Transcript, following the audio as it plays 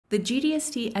The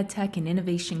GDST EdTech and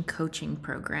Innovation Coaching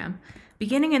Program.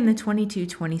 Beginning in the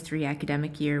 22-23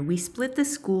 academic year, we split the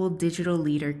school digital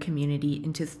leader community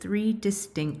into three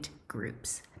distinct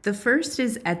groups. The first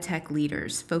is EdTech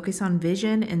leaders, focus on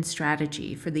vision and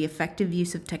strategy for the effective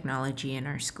use of technology in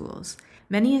our schools.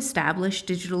 Many established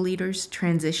digital leaders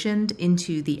transitioned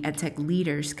into the EdTech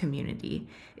leaders community.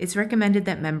 It's recommended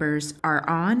that members are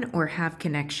on or have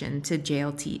connection to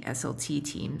JLT SLT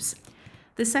teams.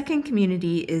 The second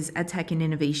community is EdTech and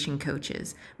Innovation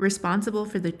coaches, responsible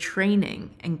for the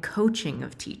training and coaching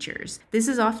of teachers. This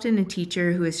is often a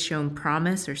teacher who has shown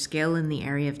promise or skill in the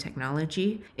area of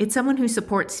technology. It's someone who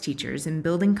supports teachers in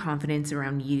building confidence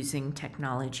around using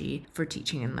technology for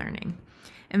teaching and learning.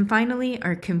 And finally,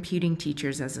 are computing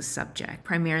teachers as a subject,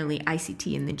 primarily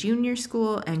ICT in the junior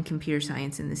school and computer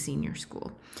science in the senior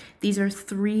school. These are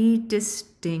three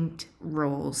distinct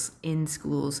roles in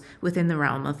schools within the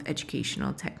realm of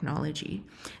educational technology.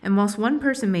 And whilst one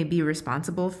person may be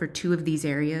responsible for two of these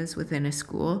areas within a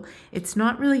school, it's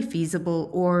not really feasible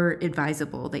or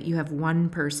advisable that you have one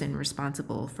person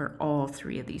responsible for all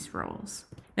three of these roles.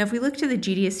 Now, if we look to the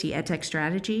GDST EdTech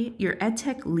strategy, your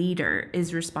EdTech leader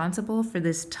is responsible for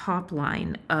this top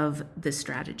line of the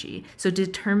strategy. So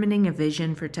determining a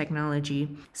vision for technology,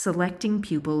 selecting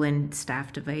pupil and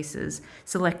staff devices,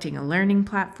 selecting a learning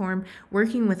platform,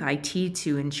 working with IT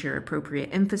to ensure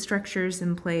appropriate infrastructures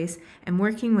in place, and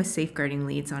working with safeguarding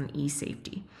leads on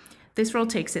e-safety. This role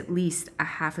takes at least a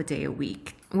half a day a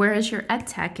week, whereas your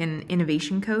EdTech and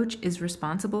Innovation coach is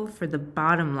responsible for the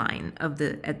bottom line of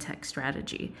the EdTech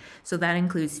strategy. So that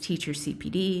includes teacher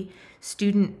CPD,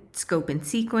 student scope and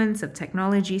sequence of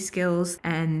technology skills,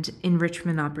 and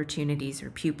enrichment opportunities or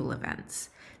pupil events.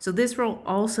 So this role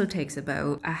also takes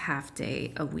about a half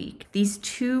day a week. These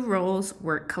two roles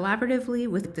work collaboratively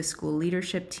with the school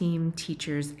leadership team,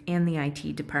 teachers, and the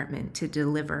IT department to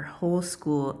deliver whole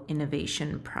school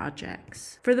innovation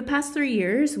projects. For the past 3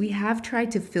 years, we have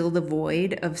tried to fill the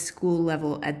void of school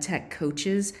level EdTech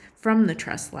coaches from the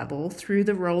trust level through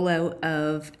the rollout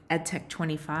of EdTech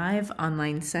 25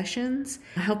 online sessions,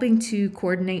 helping to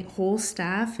coordinate whole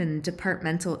staff and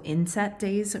departmental inset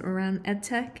days around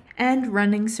EdTech, and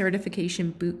running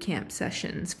certification bootcamp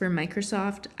sessions for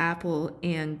Microsoft, Apple,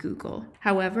 and Google.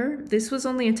 However, this was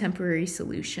only a temporary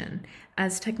solution.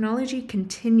 As technology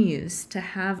continues to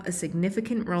have a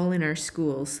significant role in our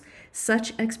schools,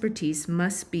 such expertise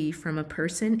must be from a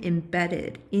person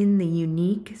embedded in the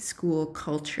unique school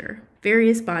culture.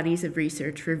 Various bodies of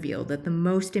research reveal that the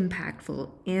most impactful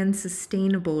and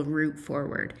sustainable route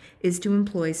forward is to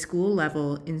employ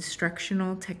school-level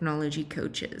instructional technology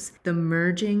coaches, the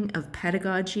merging of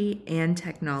pedagogy and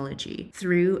technology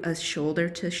through a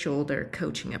shoulder-to-shoulder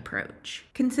coaching approach.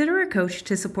 Consider a coach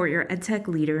to support your EdTech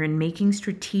leader in making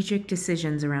strategic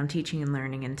decisions around teaching and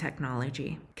learning and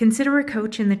technology. Consider a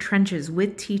coach in the trenches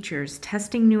with teachers,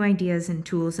 testing new ideas and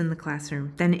tools in the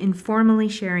classroom, then informally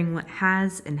sharing what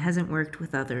has and hasn't worked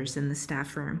with others in the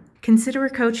staff room. Consider a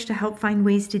coach to help find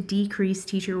ways to decrease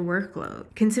teacher workload.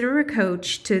 Consider a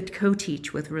coach to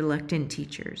co-teach with reluctant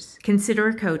teachers. Consider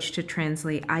a coach to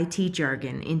translate IT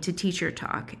jargon into teacher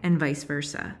talk and vice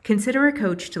versa. Consider a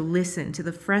coach to listen to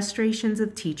the frustrations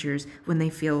of teachers when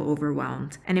they feel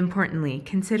overwhelmed. And importantly,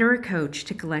 consider a coach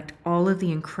to collect all of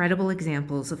the incredible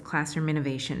examples of classroom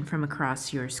innovation from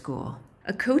across your school.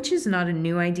 A coach is not a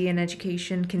new idea in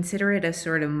education. Consider it a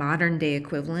sort of modern-day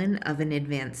equivalent of an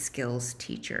advanced skills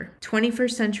teacher.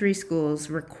 21st century schools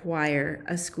require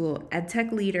a school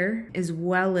EdTech leader as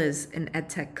well as an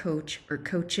EdTech coach or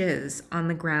coaches on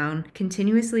the ground,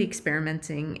 continuously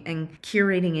experimenting and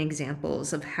curating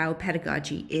examples of how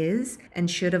pedagogy is and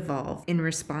should evolve in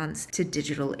response to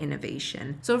digital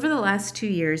innovation. So over the last 2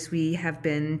 years, we have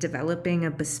been developing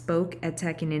a bespoke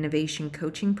EdTech and Innovation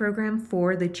coaching program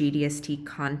for the GDST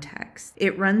context.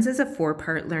 It runs as a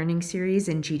 4-part learning series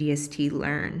in GDST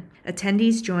Learn.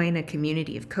 Attendees join a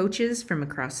community of coaches from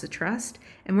across the trust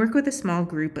and work with a small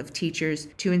group of teachers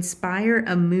to inspire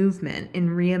a movement in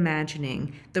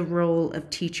reimagining the role of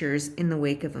teachers in the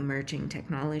wake of emerging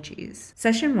technologies.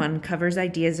 Session 1 covers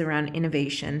ideas around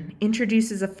innovation,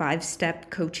 introduces a 5-step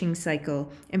coaching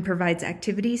cycle, and provides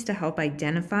activities to help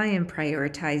identify and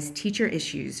prioritize teacher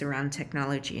issues around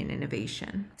technology and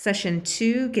innovation. Session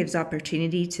 2 gives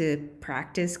opportunity to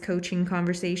practice coaching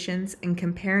conversations and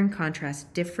compare and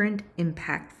contrast different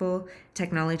impactful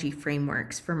technology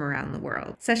frameworks from around the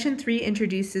world. Session 3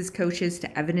 introduces coaches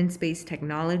to evidence-based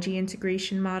technology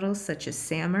integration models such as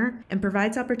SAMR and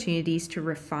provides opportunities to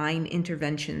refine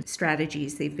intervention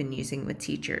strategies they've been using with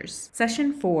teachers.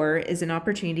 Session 4 is an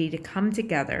opportunity to come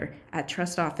together at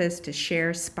Trust Office to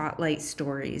share spotlight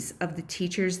stories of the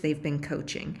teachers they've been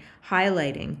coaching,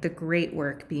 highlighting the great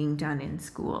work being done in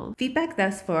school. Feedback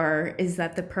thus far is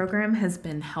that the program has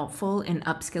been helpful in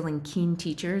upskilling keen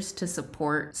teachers to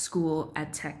support school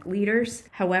EdTech leaders.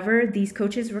 However, these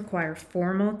coaches require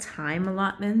formal time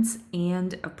allotments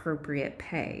and appropriate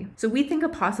pay. So we think a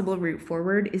possible route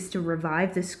forward is to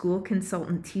revive the school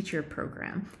consultant teacher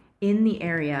program in the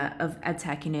area of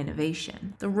EdTech and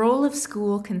innovation. The role of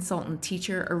school consultant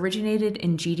teacher originated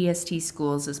in GDST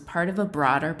schools as part of a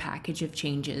broader package of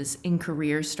changes in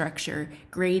career structure,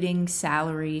 grading,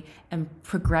 salary, and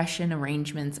progression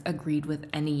arrangements agreed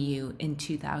with NEU in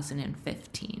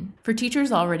 2015. For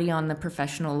teachers already on the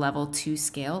professional level 2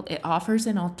 scale, it offers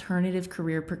an alternative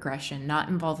career progression not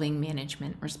involving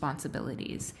management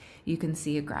responsibilities. You can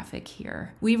see a graphic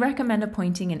here. We recommend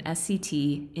appointing an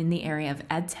SCT in the area of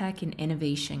EdTech and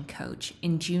innovation coach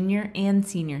in junior and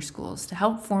senior schools to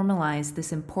help formalize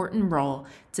this important role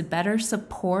to better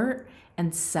support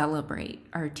and celebrate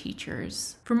our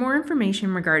teachers. For more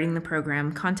information regarding the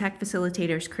program, contact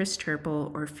facilitators Chris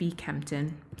Turple or Fee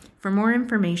Kempton. For more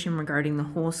information regarding the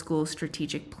whole school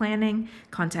strategic planning,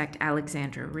 contact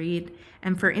Alexandra Reed.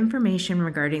 And for information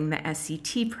regarding the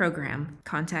SCT program,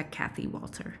 contact Kathy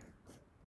Walter.